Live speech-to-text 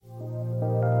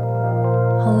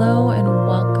Hello and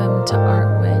welcome to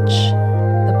Art Witch,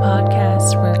 the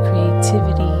podcast where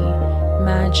creativity,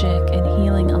 magic, and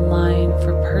healing align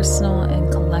for personal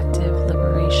and collective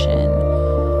liberation.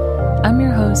 I'm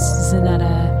your host,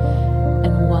 Zanetta,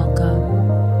 and welcome.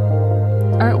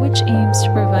 Art Witch aims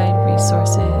to provide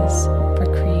resources for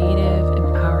creative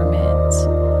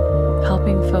empowerment,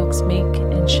 helping folks make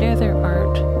and share their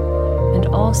art and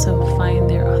also find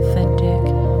their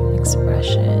authentic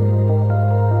expression.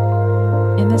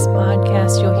 In this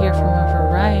podcast, you'll hear from a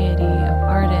variety of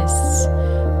artists,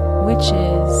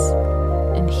 witches,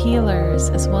 and healers,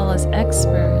 as well as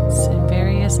experts in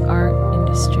various art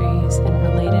industries and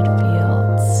related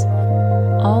fields,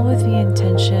 all with the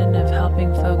intention of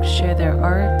helping folks share their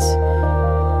art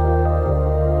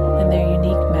and their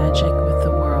unique magic with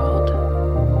the world.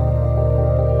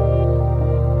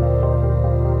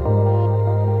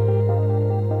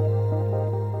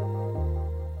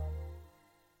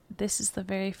 This is the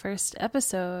very first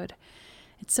episode.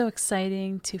 It's so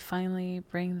exciting to finally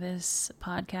bring this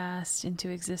podcast into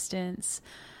existence.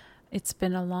 It's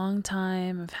been a long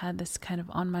time. I've had this kind of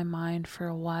on my mind for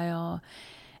a while.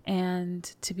 And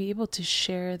to be able to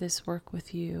share this work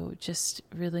with you just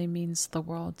really means the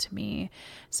world to me.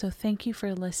 So thank you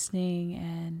for listening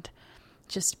and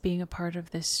just being a part of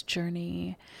this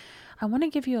journey. I want to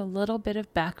give you a little bit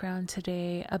of background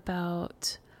today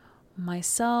about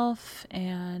myself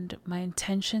and my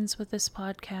intentions with this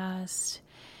podcast,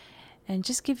 and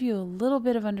just give you a little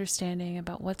bit of understanding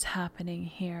about what's happening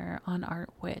here on Art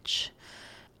Witch.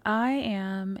 I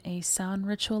am a sound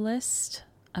ritualist,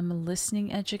 I'm a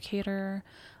listening educator,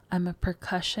 I'm a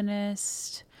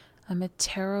percussionist, I'm a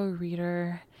tarot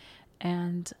reader,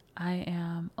 and I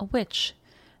am a witch,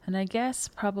 and I guess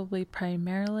probably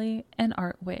primarily an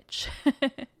art witch.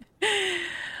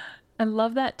 I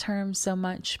love that term so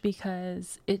much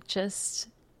because it just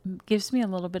gives me a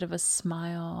little bit of a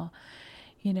smile.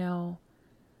 You know,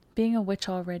 being a witch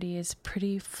already is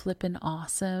pretty flippin'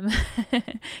 awesome.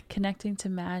 Connecting to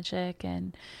magic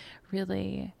and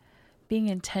really being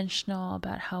intentional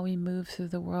about how we move through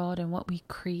the world and what we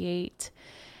create.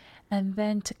 And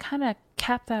then to kind of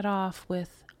cap that off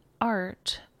with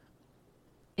art,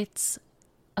 it's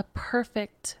a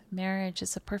perfect marriage.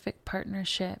 It's a perfect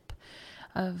partnership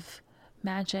of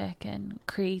magic and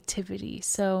creativity.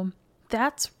 So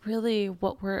that's really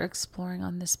what we're exploring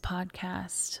on this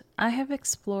podcast. I have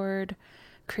explored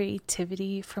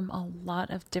creativity from a lot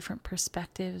of different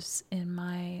perspectives in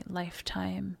my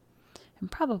lifetime, and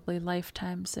probably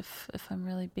lifetimes if I'm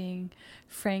really being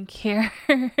frank here.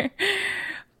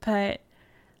 But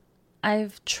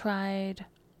I've tried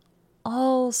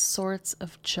all sorts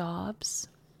of jobs.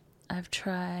 I've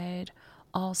tried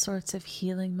all sorts of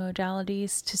healing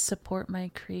modalities to support my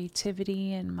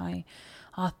creativity and my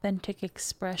authentic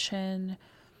expression.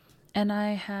 And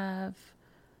I have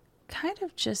kind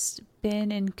of just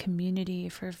been in community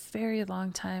for a very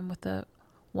long time with a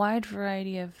wide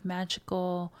variety of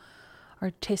magical,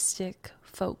 artistic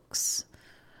folks.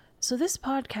 So this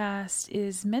podcast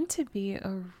is meant to be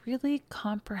a really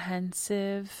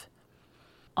comprehensive,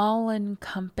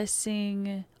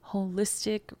 all-encompassing,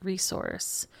 holistic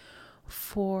resource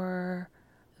for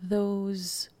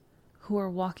those who are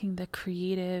walking the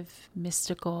creative,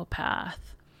 mystical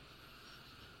path.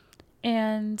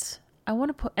 And I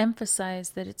want to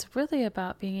emphasize that it's really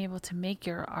about being able to make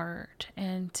your art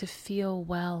and to feel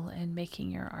well in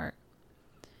making your art.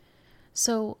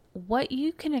 So what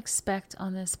you can expect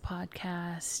on this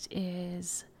podcast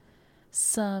is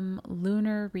some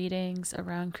lunar readings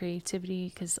around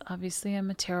creativity, because obviously I'm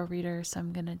a tarot reader, so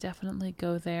I'm going to definitely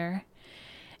go there.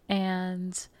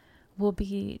 And we'll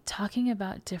be talking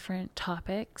about different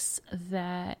topics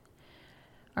that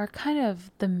are kind of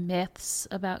the myths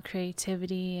about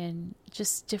creativity and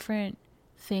just different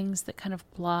things that kind of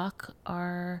block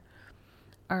our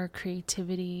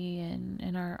creativity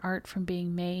and our art from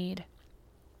being made.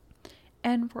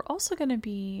 And we're also going to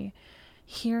be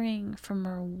hearing from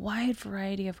a wide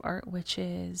variety of art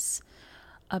witches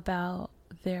about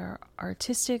their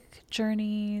artistic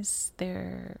journeys,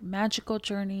 their magical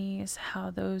journeys, how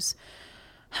those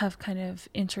have kind of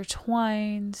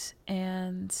intertwined,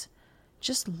 and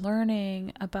just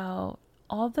learning about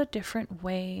all the different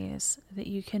ways that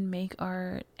you can make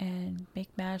art and make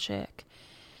magic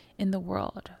in the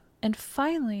world. And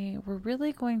finally, we're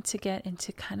really going to get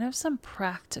into kind of some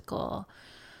practical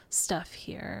stuff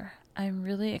here. I'm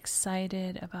really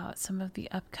excited about some of the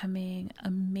upcoming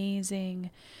amazing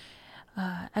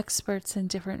experts in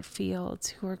different fields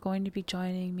who are going to be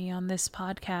joining me on this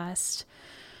podcast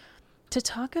to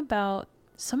talk about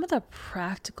some of the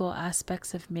practical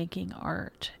aspects of making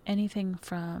art. Anything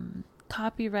from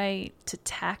copyright to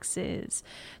taxes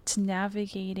to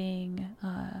navigating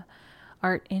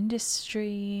art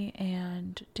industry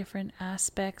and different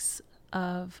aspects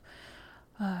of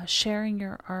sharing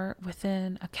your art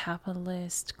within a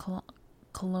capitalist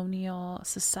colonial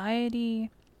society.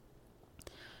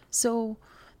 So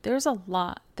there's a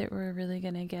lot that we're really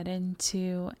going to get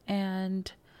into, and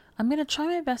I'm going to try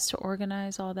my best to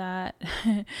organize all that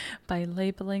by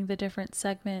labeling the different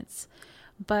segments.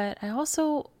 But I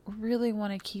also really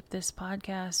want to keep this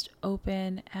podcast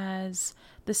open, as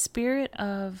the spirit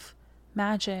of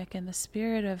magic and the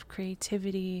spirit of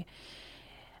creativity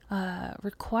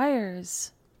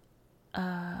requires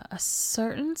a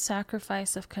certain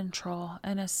sacrifice of control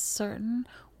and a certain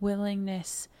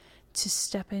willingness to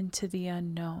step into the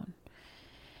unknown.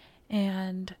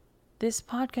 And this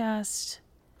podcast,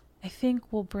 I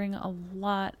think, will bring a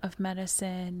lot of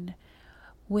medicine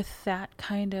with that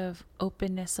kind of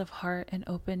openness of heart and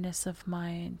openness of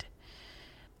mind.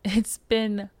 It's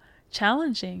been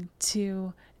challenging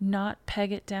to not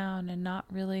peg it down and not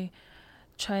really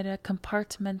try to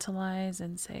compartmentalize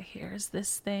and say, here's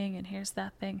this thing and here's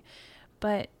that thing.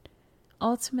 But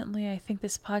ultimately, I think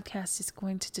this podcast is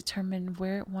going to determine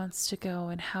where it wants to go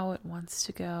and how it wants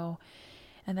to go.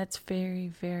 And that's very,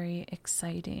 very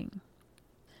exciting.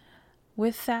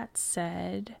 With that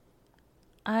said,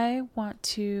 I want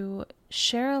to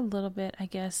share a little bit, I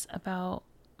guess, about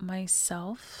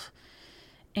myself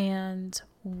and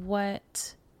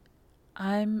what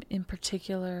I'm in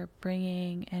particular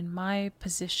bringing and my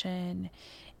position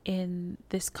in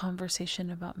this conversation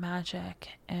about magic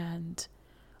and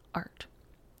art.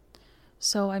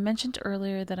 So I mentioned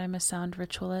earlier that I'm a sound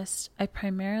ritualist. I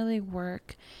primarily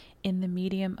work in the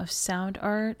medium of sound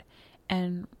art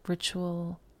and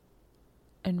ritual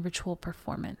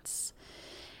performance.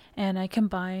 And I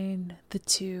combine the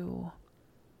two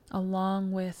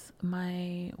along with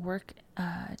my work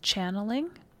channeling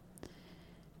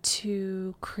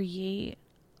to create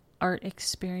art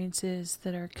experiences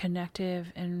that are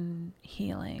connective and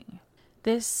healing.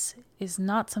 This is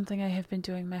not something I have been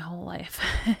doing my whole life.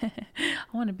 I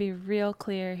want to be real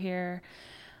clear here.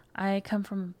 I come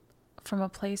from a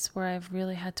place where I've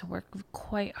really had to work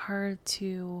quite hard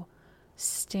to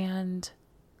stand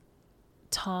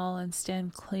tall and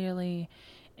stand clearly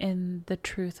in the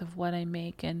truth of what I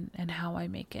make and how I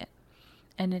make it.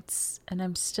 And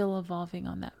I'm still evolving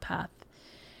on that path.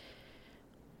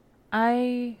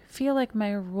 I feel like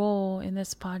my role in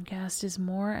this podcast is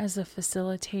more as a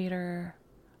facilitator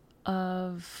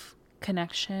of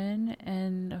connection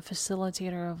and a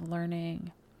facilitator of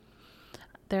learning.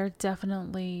 There are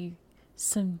definitely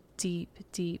some deep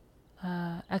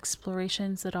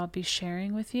explorations that I'll be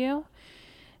sharing with you,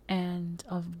 and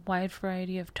a wide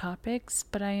variety of topics,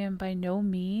 but I am by no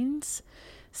means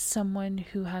someone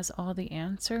who has all the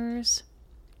answers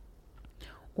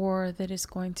or that is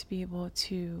going to be able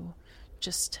to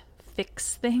just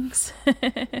fix things.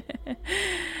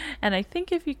 And I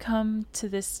think if you come to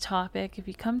this topic, if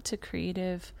you come to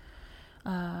creative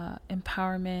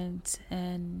empowerment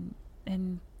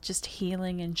and just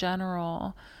healing in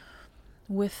general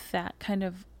with that kind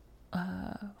of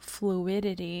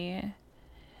fluidity,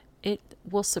 it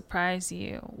will surprise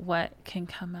you what can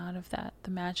come out of that,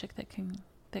 the magic that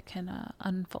can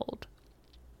unfold.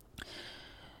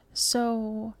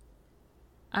 So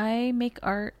I make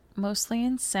art mostly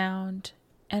in sound,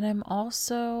 and I'm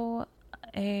also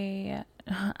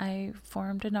I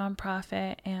formed a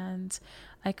nonprofit, and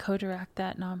I co-direct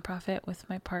that nonprofit with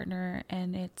my partner,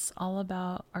 and it's all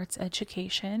about arts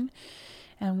education,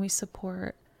 and we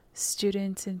support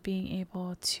students in being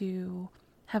able to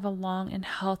have a long and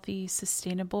healthy,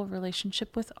 sustainable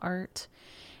relationship with art.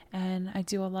 And I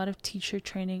do a lot of teacher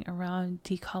training around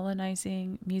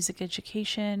decolonizing music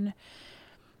education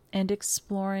and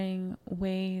exploring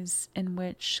ways in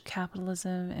which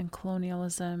capitalism and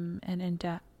colonialism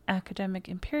and academic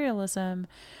imperialism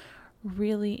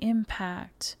really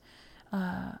impact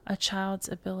a child's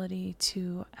ability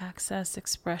to access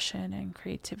expression and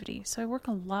creativity. So I work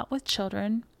a lot with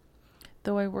children,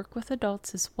 though I work with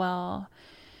adults as well.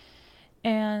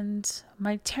 And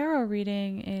my tarot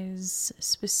reading is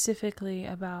specifically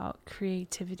about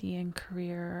creativity and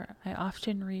career. I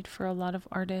often read for a lot of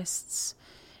artists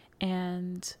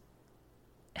and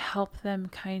help them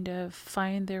kind of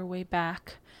find their way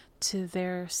back to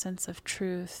their sense of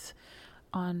truth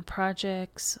on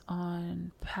projects,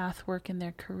 on path work in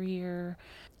their career,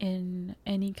 in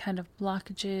any kind of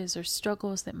blockages or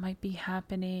struggles that might be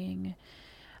happening.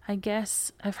 I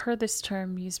guess I've heard this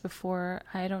term used before.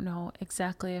 I don't know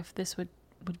exactly if this would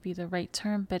would be the right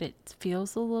term, but it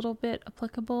feels a little bit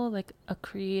applicable, like a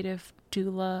creative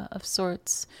doula of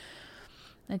sorts.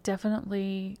 I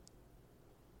definitely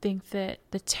think that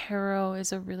the tarot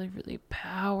is a really, really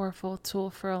powerful tool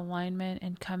for alignment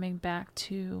and coming back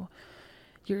to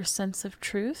your sense of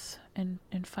truth and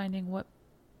finding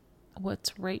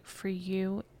what's right for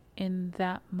you in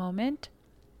that moment.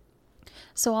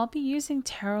 So I'll be using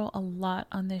tarot a lot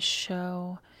on this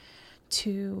show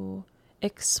to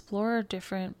explore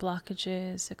different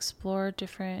blockages, explore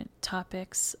different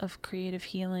topics of creative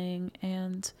healing,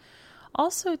 and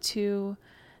also to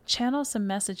channel some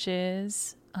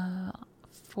messages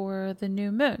for the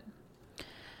new moon.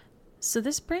 So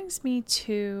this brings me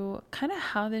to kind of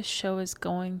how this show is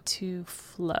going to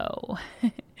flow.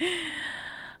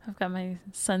 I've got my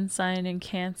sun sign in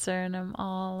Cancer, and I'm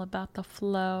all about the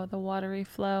flow, the watery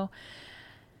flow.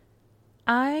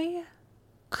 I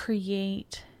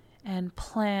create and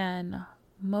plan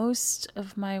most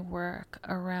of my work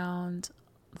around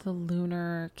the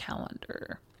lunar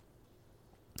calendar.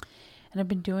 And I've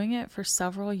been doing it for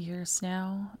several years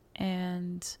now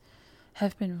and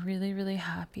have been really, really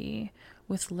happy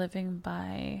with living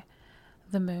by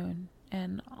the moon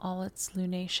and all its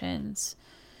lunations.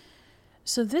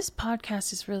 So this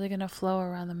podcast is really going to flow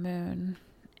around the moon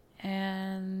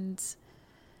and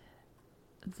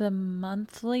the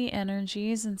monthly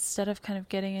energies, instead of kind of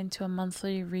getting into a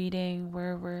monthly reading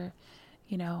where we're,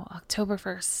 October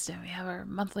 1st and we have our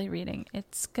monthly reading.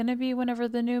 It's going to be whenever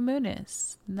the new moon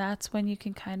is. And that's when you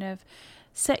can kind of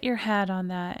set your hat on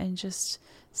that and just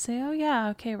say, oh yeah,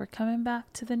 okay, we're coming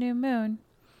back to the new moon.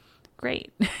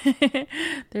 Great.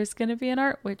 There's going to be an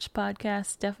Art Witch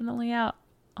podcast definitely out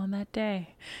on that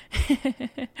day.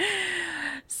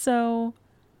 So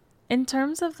in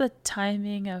terms of the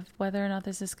timing of whether or not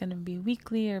this is going to be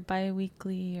weekly or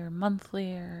bi-weekly or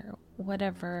monthly or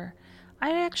whatever,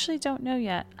 I actually don't know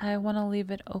yet. I want to leave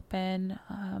it open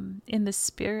in the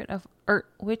spirit of art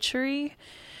witchery.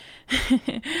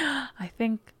 I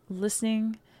think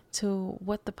listening to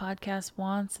what the podcast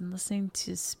wants and listening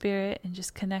to spirit and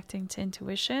just connecting to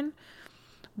intuition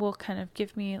will kind of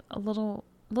give me a little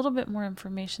bit more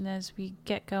information as we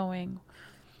get going.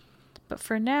 But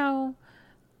for now,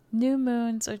 new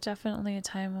moons are definitely a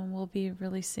time when we'll be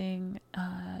releasing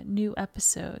new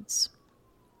episodes.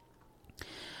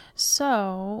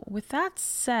 So, with that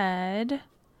said,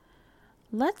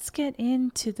 let's get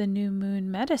into the new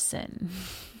moon medicine.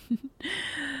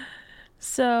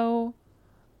 So,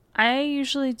 I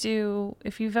usually do,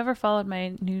 if you've ever followed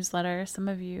my newsletter, some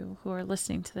of you who are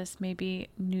listening to this may be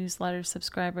newsletter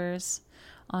subscribers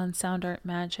on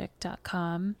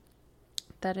soundartmagic.com.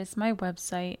 That is my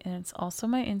website, and it's also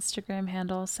my Instagram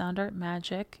handle,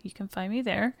 soundartmagic. You can find me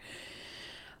there.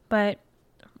 But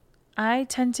I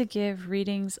tend to give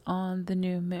readings on the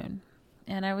new moon.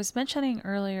 And I was mentioning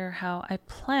earlier how I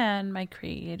plan my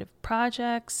creative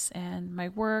projects and my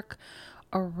work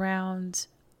around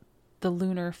the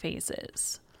lunar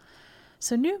phases.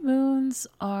 So new moons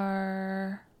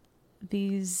are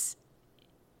these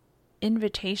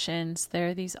invitations,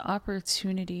 they're these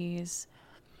opportunities.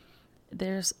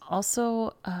 There's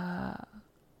also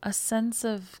a sense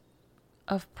of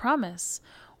promise.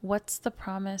 What's the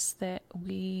promise that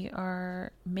we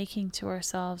are making to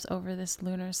ourselves over this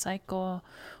lunar cycle?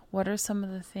 What are some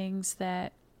of the things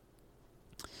that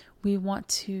we want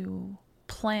to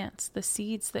plant, the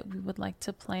seeds that we would like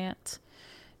to plant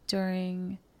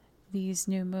during these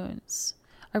new moons?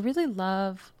 I really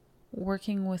love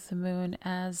working with the moon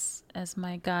as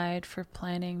my guide for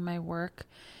planning my work,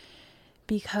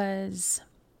 because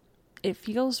it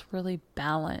feels really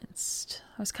balanced.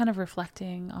 I was kind of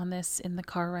reflecting on this in the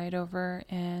car ride over,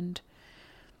 and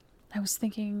I was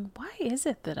thinking, why is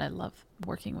it that I love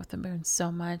working with the moon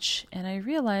so much? And I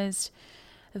realized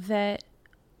that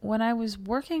when I was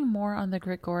working more on the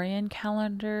Gregorian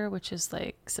calendar, which is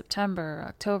like September,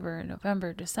 October,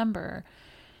 November, December,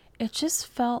 it just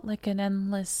felt like an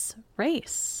endless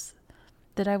race,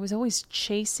 that I was always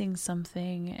chasing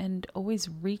something and always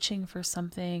reaching for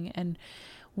something. And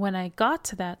when I got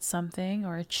to that something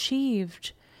or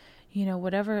achieved,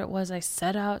 whatever it was I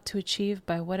set out to achieve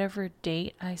by whatever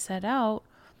date I set out,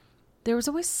 there was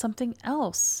always something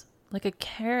else, like a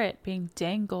carrot being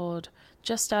dangled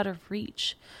just out of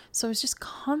reach. So I was just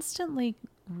constantly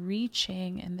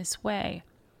reaching in this way.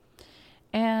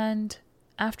 And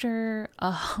after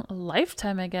a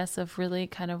lifetime, I guess, of really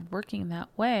kind of working that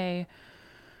way,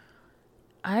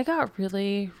 I got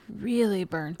really, really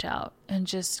burnt out and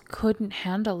just couldn't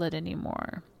handle it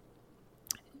anymore.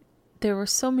 There were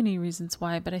so many reasons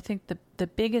why, but I think the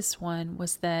biggest one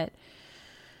was that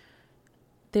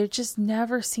there just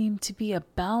never seemed to be a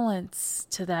balance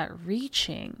to that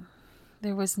reaching.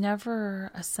 There was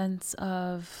never a sense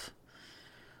of,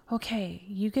 okay,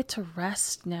 you get to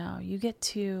rest now. You get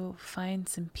to find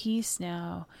some peace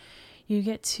now. You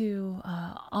get to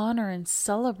honor and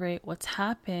celebrate what's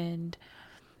happened.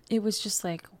 It was just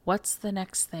like, what's the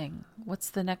next thing? What's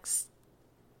the next,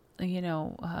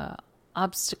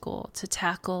 obstacle to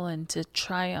tackle and to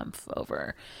triumph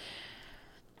over?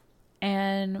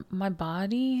 And my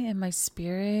body and my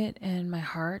spirit and my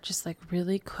heart just like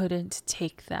really couldn't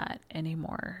take that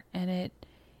anymore. And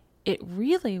it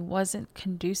really wasn't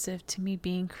conducive to me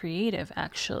being creative,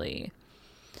 actually.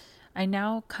 I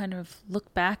now kind of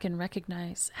look back and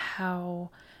recognize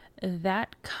how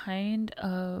that kind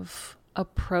of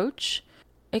approach,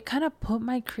 it kind of put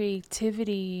my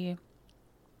creativity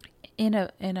in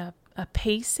a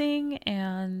pacing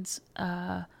and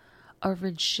a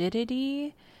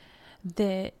rigidity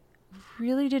that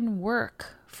really didn't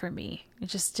work for me. It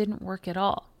just didn't work at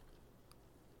all.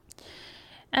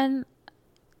 And,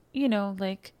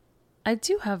 I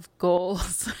do have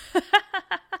goals.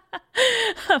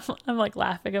 I'm like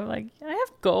laughing. I'm like, I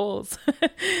have goals.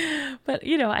 But,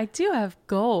 I do have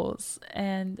goals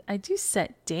and I do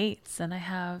set dates, and I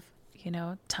have,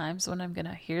 times when I'm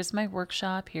here's my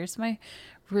workshop, here's my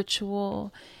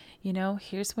ritual,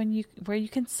 here's where you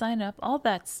can sign up, all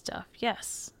that stuff.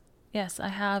 Yes, I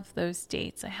have those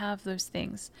dates. I have those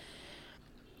things.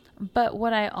 But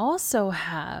what I also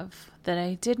have that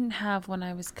I didn't have when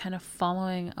I was kind of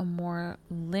following a more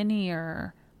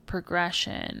linear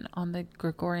progression on the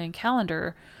Gregorian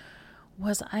calendar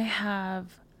was I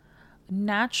have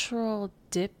natural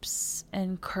dips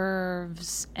and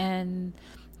curves and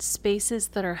spaces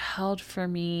that are held for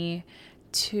me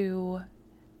to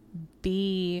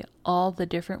be all the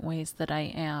different ways that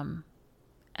I am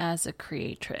as a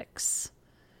creatrix.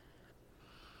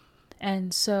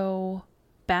 And so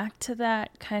back to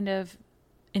that kind of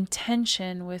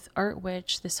intention with Art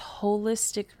Witch, this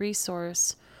holistic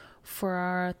resource for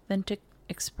our authentic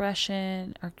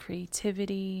expression, our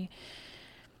creativity.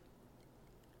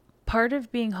 Part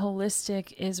of being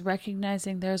holistic is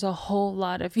recognizing there's a whole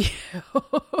lot of you.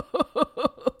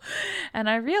 And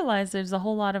I realized there's a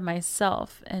whole lot of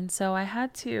myself. And so I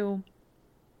had to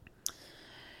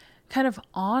kind of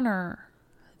honor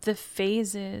the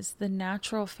phases, the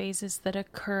natural phases that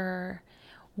occur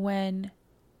when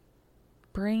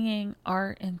bringing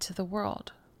art into the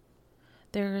world.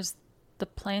 There's the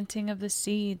planting of the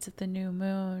seeds at the new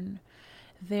moon.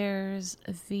 There's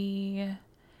the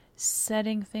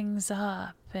setting things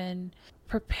up and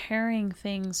preparing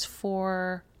things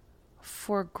for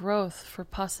growth, for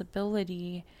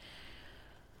possibility.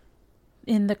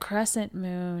 In the crescent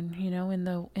moon,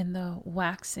 in the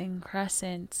waxing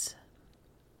crescent,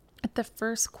 at the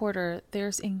first quarter,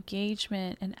 there's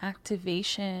engagement and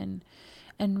activation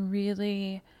and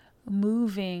really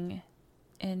moving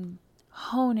and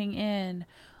honing in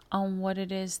on what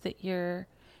it is that you're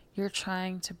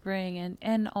trying to bring,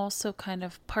 and also kind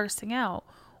of parsing out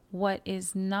what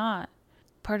is not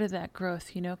part of that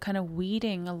growth, kind of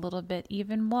weeding a little bit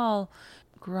even while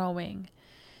growing.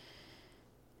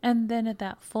 And then at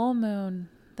that full moon,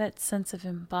 that sense of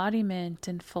embodiment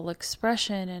and full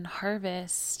expression and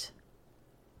harvest.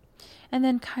 And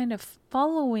then kind of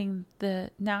following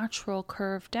the natural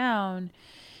curve down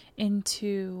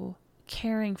into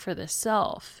caring for the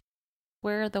self,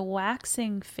 where the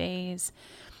waxing phase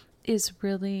is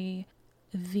really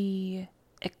the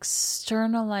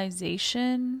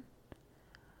externalization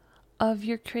of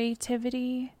your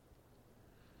creativity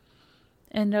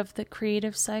and of the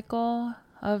creative cycle,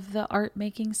 of the art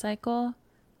making cycle.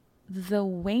 The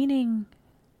waning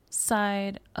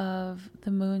side of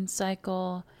the moon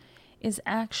cycle is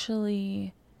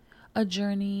actually a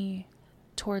journey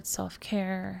towards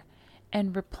self-care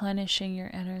and replenishing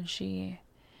your energy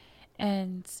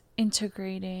and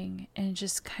integrating and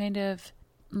just kind of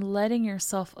letting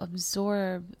yourself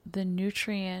absorb the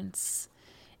nutrients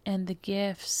and the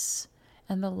gifts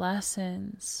and the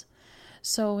lessons.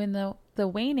 So in the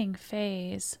waning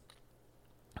phase,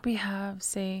 we have,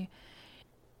 say,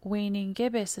 waning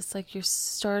gibbous. It's like you're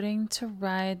starting to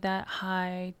ride that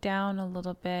high down a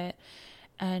little bit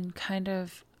and kind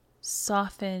of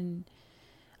soften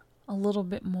a little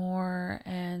bit more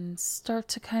and start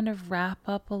to kind of wrap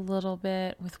up a little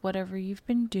bit with whatever you've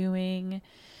been doing.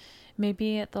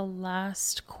 Maybe at the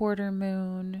last quarter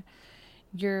moon,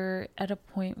 you're at a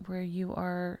point where you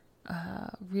are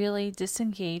really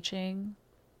disengaging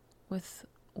with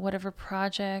whatever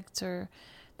project or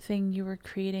thing you were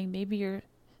creating. Maybe you're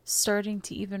starting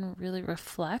to even really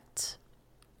reflect.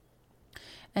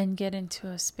 and get into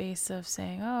a space of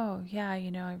saying, oh, yeah,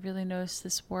 I really noticed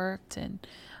this worked and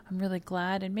I'm really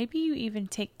glad. And maybe you even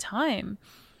take time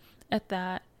at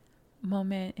that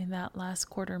moment in that last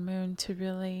quarter moon to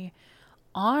really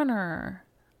honor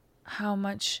how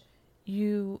much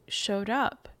you showed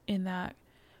up in that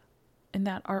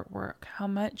artwork, how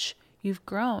much you've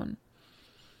grown.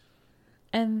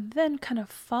 And then kind of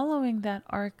following that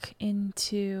arc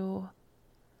into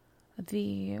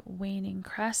the waning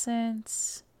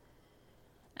crescents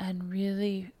and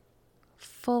really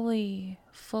fully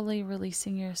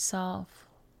releasing yourself,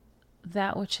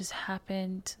 that which has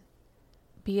happened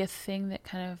be a thing that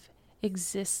kind of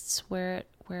exists where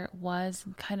it was,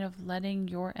 and kind of letting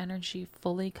your energy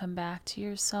fully come back to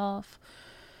yourself,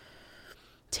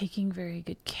 taking very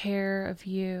good care of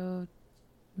you,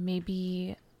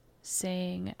 maybe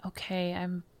saying, okay,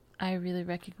 I really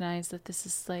recognize that this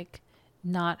is like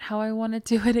not how I want to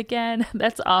do it again.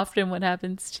 That's often what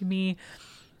happens to me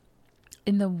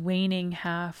in the waning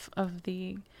half of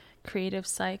the creative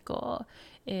cycle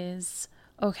is,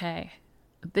 okay,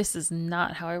 this is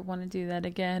not how I want to do that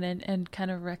again. And kind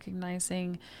of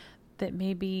recognizing that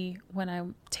maybe when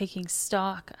I'm taking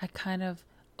stock, I kind of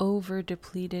over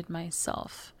depleted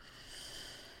myself.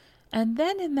 And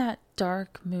then in that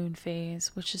dark moon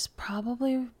phase, which is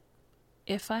probably,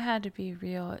 if I had to be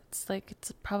real, it's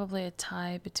probably a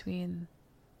tie between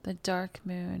the dark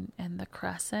moon and the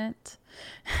crescent.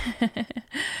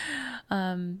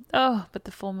 But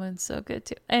the full moon's so good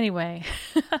too. Anyway,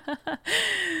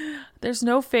 there's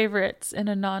no favorites in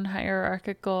a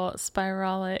non-hierarchical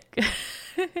spiralic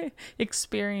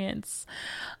experience.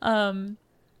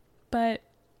 But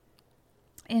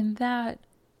in that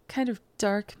kind of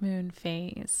dark moon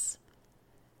phase,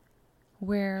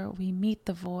 where we meet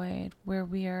the void, where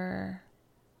we are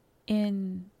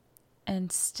in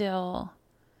and still,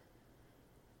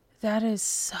 that is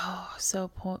so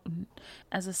potent.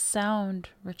 As a sound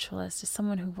ritualist, as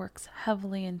someone who works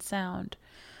heavily in sound,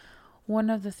 one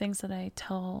of the things that I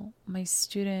tell my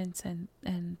students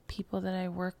and people that I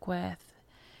work with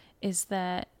is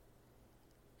that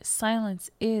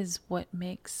silence is what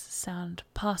makes sound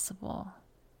possible.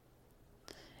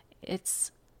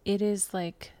 It is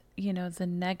like, the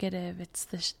negative.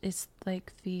 It's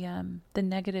like the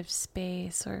negative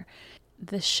space or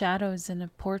the shadows in a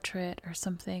portrait or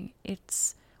something.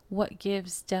 It's what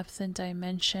gives depth and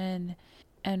dimension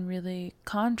and really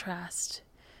contrast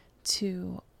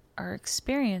to our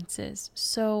experiences.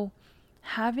 So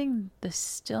having the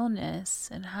stillness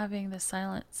and having the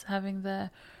silence, having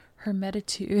the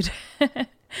hermetitude,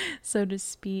 so to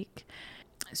speak,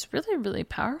 is really, really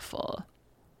powerful.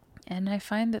 And I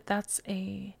find that that's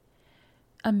a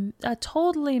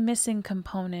totally missing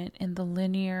component in the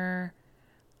linear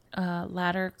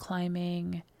ladder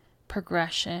climbing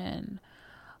progression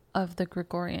of the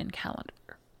Gregorian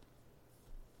calendar.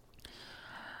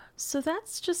 So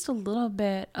that's just a little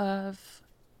bit of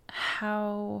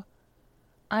how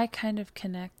I kind of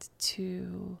connect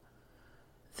to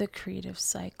the creative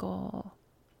cycle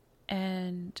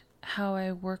and how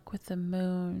I work with the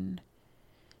moon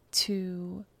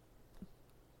to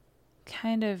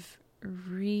kind of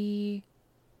re-anchor,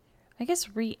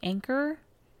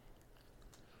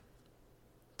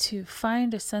 to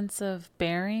find a sense of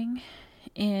bearing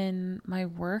in my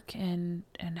work and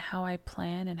how I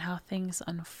plan and how things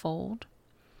unfold.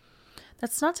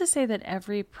 That's not to say that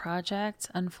every project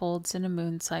unfolds in a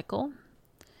moon cycle.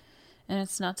 And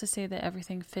it's not to say that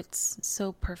everything fits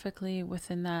so perfectly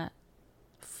within that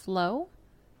flow.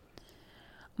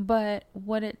 But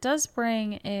what it does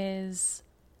bring is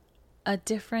a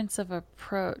difference of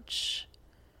approach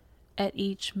at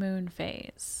each moon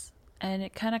phase. And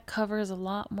it kind of covers a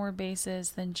lot more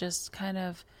bases than just kind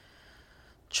of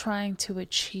trying to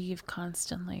achieve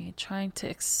constantly, trying to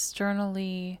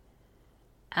externally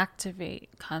activate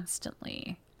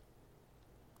constantly.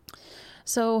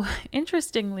 So,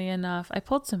 interestingly enough, I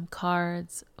pulled some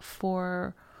cards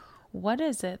for what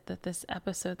is it that this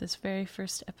very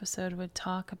first episode would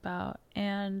talk about.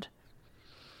 And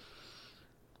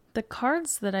the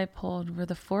cards that I pulled were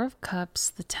the Four of Cups,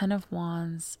 the Ten of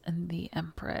Wands, and the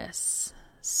Empress.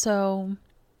 So,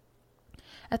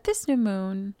 at this new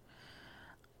moon,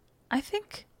 I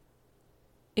think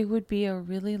it would be a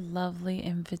really lovely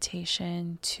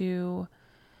invitation to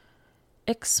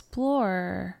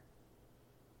explore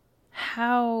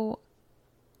how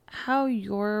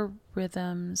your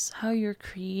rhythms, how your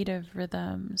creative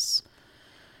rhythms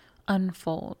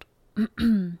unfold.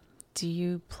 Do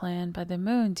you plan by the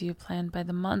moon? Do you plan by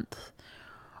the month?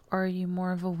 Or are you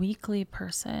more of a weekly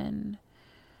person?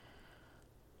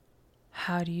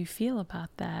 How do you feel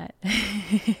about that?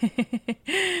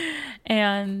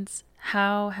 And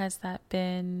how has that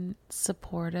been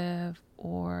supportive,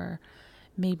 or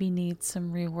maybe needs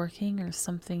some reworking or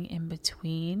something in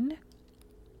between?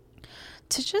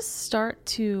 To just start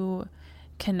to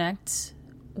connect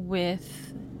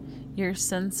with your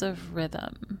sense of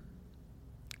rhythm.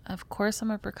 Of course, I'm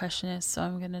a percussionist, so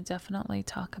I'm going to definitely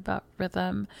talk about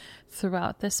rhythm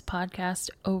throughout this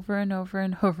podcast over and over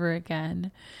and over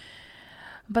again.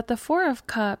 But the Four of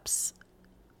Cups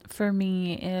for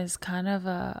me is kind of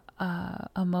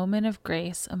a moment of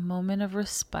grace, a moment of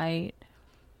respite,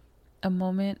 a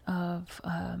moment of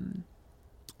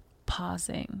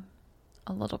pausing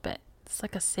a little bit. It's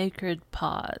like a sacred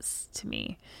pause to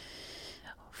me.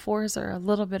 Fours are a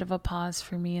little bit of a pause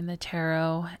for me in the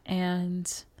tarot,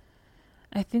 and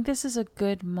I think this is a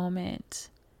good moment,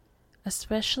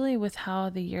 especially with how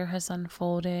the year has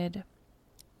unfolded.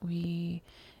 We,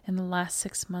 in the last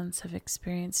 6 months, have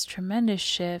experienced tremendous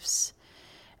shifts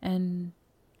and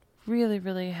really,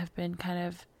 really have been kind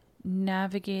of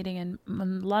navigating, and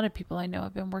a lot of people I know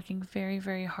have been working very,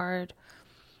 very hard,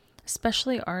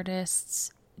 especially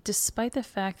artists, despite the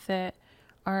fact that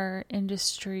our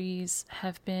industries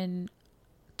have been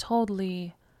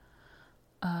totally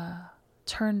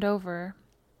turned over.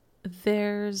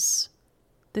 There's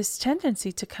this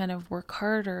tendency to kind of work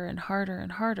harder and harder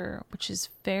and harder, which is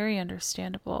very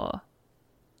understandable.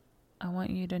 I want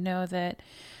you to know that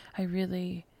I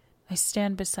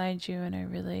stand beside you, and I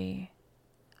really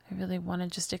want to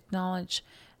just acknowledge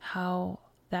how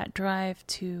that drive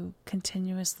to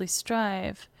continuously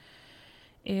strive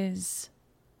is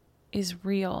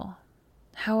real.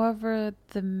 However,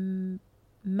 the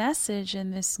message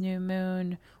in this new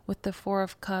moon with the Four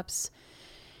of Cups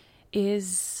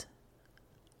is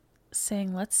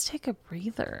saying, let's take a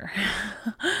breather.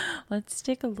 Let's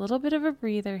take a little bit of a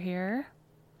breather here.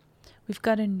 We've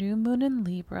got a new moon in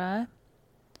Libra,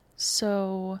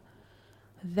 so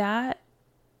that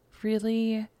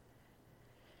really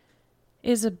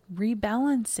is a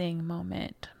rebalancing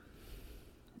moment.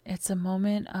 It's a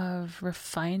moment of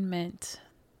refinement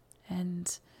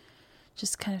and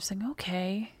just kind of saying,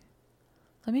 okay,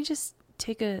 let me just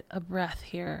take a breath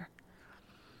here.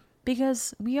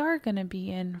 Because we are going to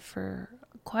be in for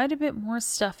quite a bit more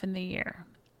stuff in the year.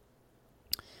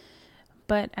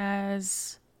 But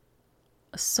as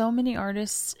so many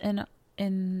artists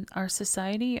in our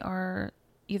society are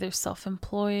either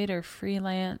self-employed or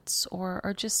freelance, or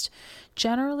are just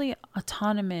generally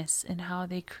autonomous in how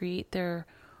they create their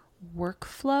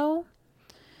workflow,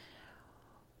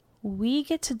 we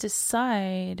get to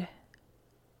decide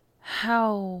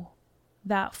how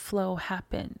that flow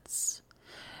happens.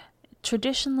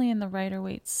 Traditionally, in the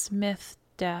Rider-Waite-Smith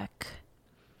deck,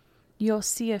 you'll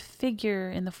see a figure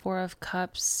in the Four of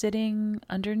Cups sitting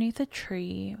underneath a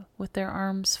tree with their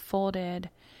arms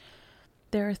folded.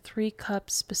 There are 3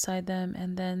 cups beside them,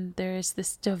 and then there's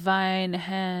this divine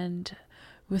hand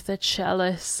with a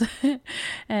chalice.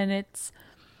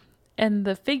 and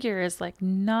the figure is like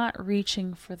not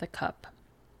reaching for the cup.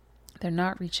 They're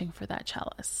not reaching for that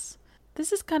chalice.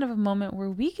 This is kind of a moment where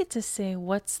we get to say,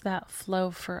 what's that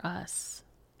flow for us?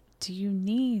 Do you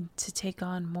need to take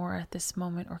on more at this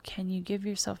moment, or can you give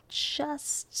yourself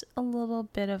just a little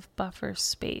bit of buffer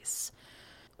space?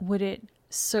 Would it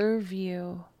serve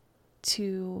you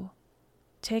to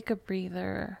take a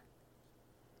breather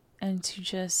and to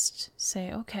just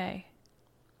say, okay,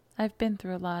 I've been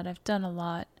through a lot, I've done a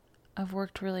lot, I've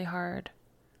worked really hard.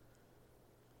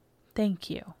 Thank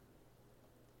you.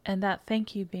 And that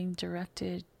thank you being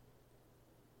directed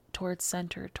towards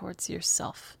center, towards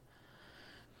yourself.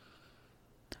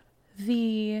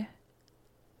 The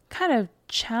kind of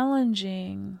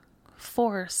challenging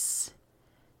force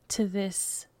to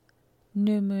this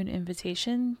new moon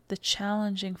invitation, the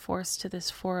challenging force to this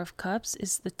Four of Cups,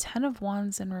 is the Ten of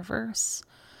Wands in reverse.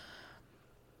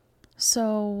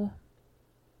 So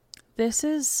this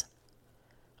is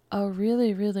a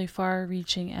really, really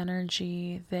far-reaching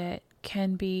energy that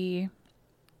can be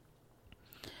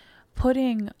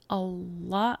putting a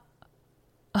lot,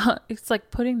 it's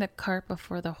like putting the cart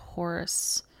before the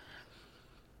horse.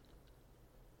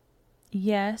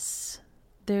 Yes,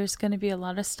 there's going to be a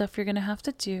lot of stuff you're going to have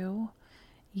to do.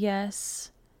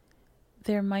 Yes,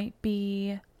 there might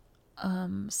be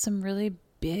some really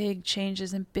big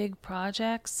changes and big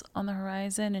projects on the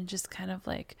horizon, and just kind of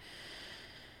like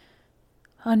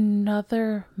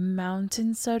another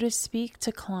mountain, so to speak,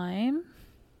 to climb.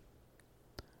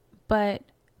 But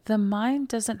the mind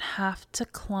doesn't have to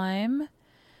climb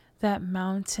that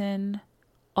mountain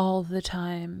all the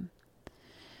time.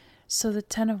 So the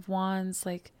Ten of Wands,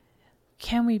 like,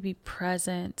 can we be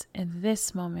present in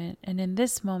this moment? And in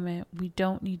this moment, we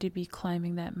don't need to be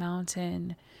climbing that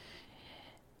mountain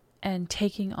and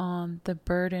taking on the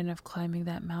burden of climbing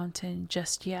that mountain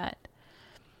just yet.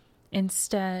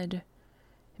 Instead,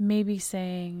 maybe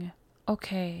saying,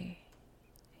 okay,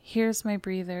 here's my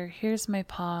breather, here's my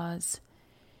pause,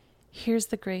 here's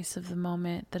the grace of the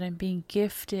moment that I'm being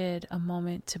gifted a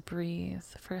moment to breathe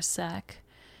for a sec.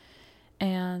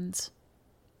 And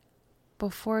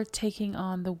before taking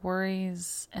on the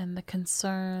worries and the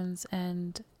concerns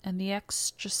and the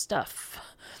extra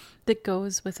stuff that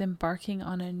goes with embarking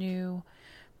on a new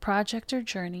project or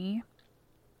journey,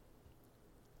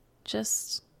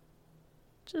 just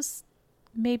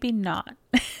maybe not.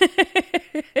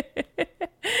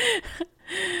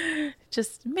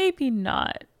 Just maybe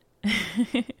not.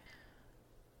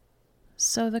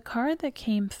 So the card that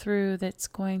came through that's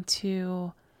going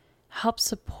to help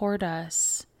support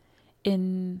us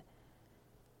in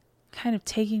kind of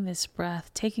taking this breath,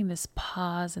 taking this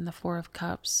pause in the Four of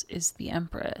Cups is the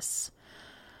Empress.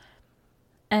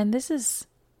 And this is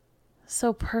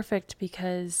so perfect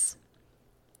because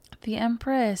the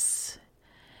Empress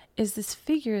is this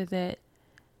figure that,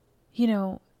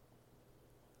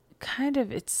 kind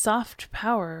of it's soft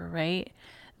power, right?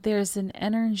 There's an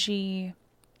energy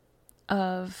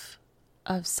of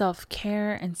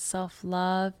self-care and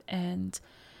self-love and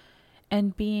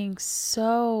being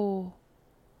so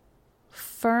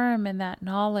firm in that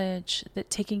knowledge that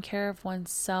taking care of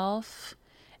oneself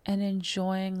and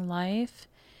enjoying life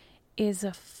is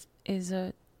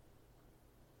a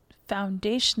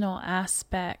foundational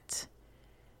aspect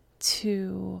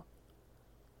to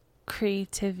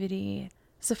creativity.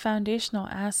 It's a foundational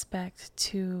aspect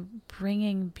to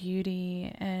bringing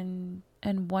beauty and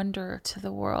wonder to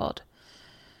the world.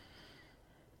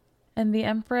 And the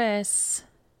Empress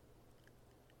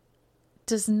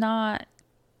does not,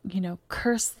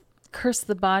 curse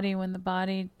the body when the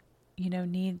body,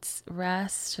 needs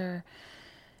rest, or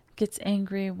gets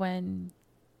angry when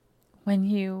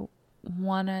you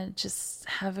want to just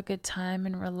have a good time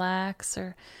and relax.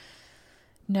 Or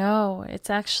no, it's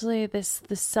actually the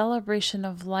celebration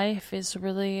of life is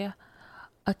really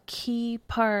a key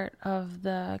part of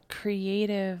the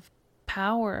creative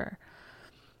power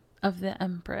of the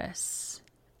Empress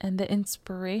and the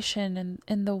inspiration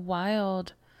and the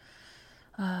wild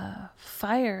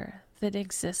fire that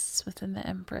exists within the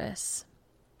Empress.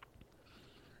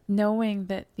 Knowing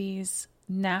that these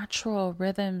natural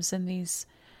rhythms and these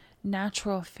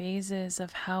natural phases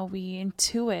of how we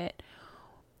intuit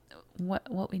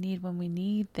what we need when we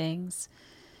need things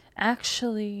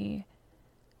actually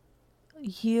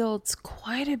yields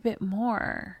quite a bit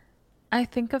more. I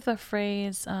think of the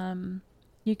phrase,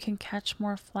 you can catch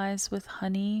more flies with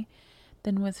honey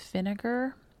than with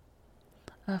vinegar.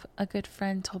 A good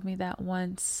friend told me that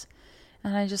once,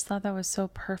 and I just thought that was so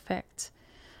perfect.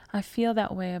 I feel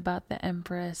that way about the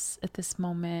Empress at this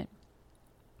moment,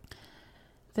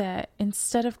 that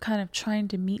instead of kind of trying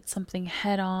to meet something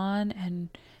head on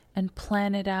and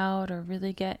plan it out or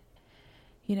really get,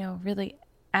 really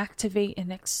activate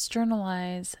and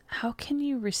externalize, how can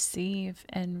you receive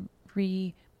and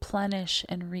replenish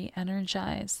and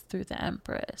re-energize through the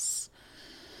Empress?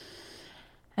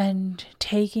 And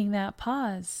taking that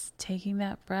pause, taking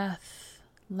that breath,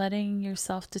 letting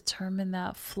yourself determine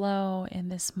that flow in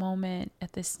this moment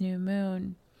at this new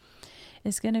moon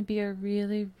is going to be a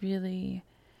really, really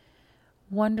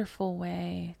wonderful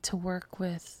way to work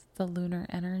with the lunar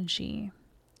energy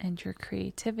and your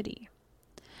creativity.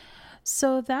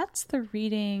 So that's the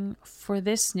reading for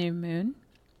this new moon.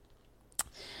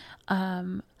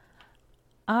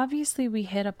 Obviously, we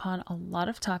hit upon a lot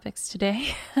of topics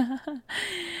today,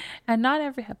 and not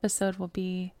every episode will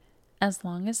be as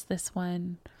long as this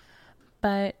one,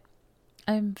 but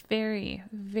I'm very,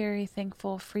 very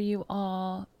thankful for you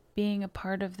all being a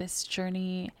part of this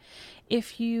journey.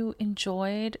 If you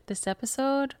enjoyed this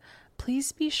episode,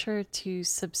 please be sure to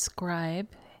subscribe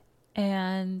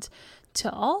and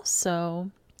to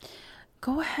also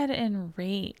go ahead and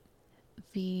rate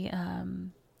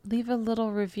leave a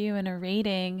little review and a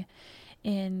rating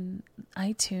in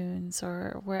iTunes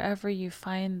or wherever you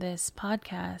find this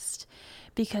podcast,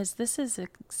 because this is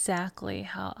exactly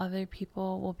how other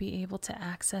people will be able to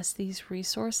access these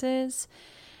resources.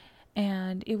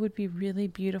 And it would be really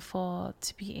beautiful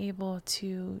to be able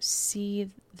to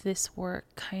see this work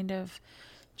kind of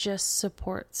just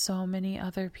support so many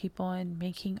other people in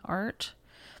making art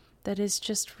that is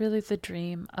just really the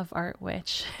dream of Art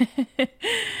Witch.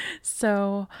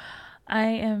 So I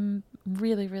am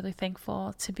really, really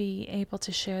thankful to be able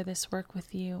to share this work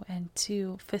with you and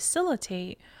to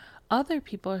facilitate other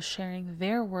people sharing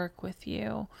their work with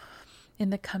you in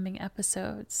the coming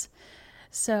episodes.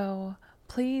 So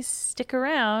please stick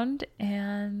around,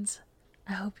 and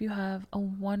I hope you have a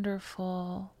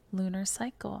wonderful lunar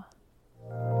cycle.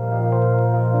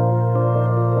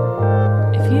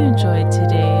 If you enjoyed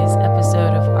today's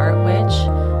episode of Art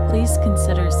Witch, please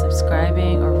consider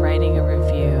subscribing or writing a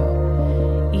review.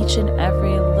 Each and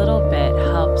every little bit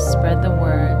helps spread the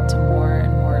word to more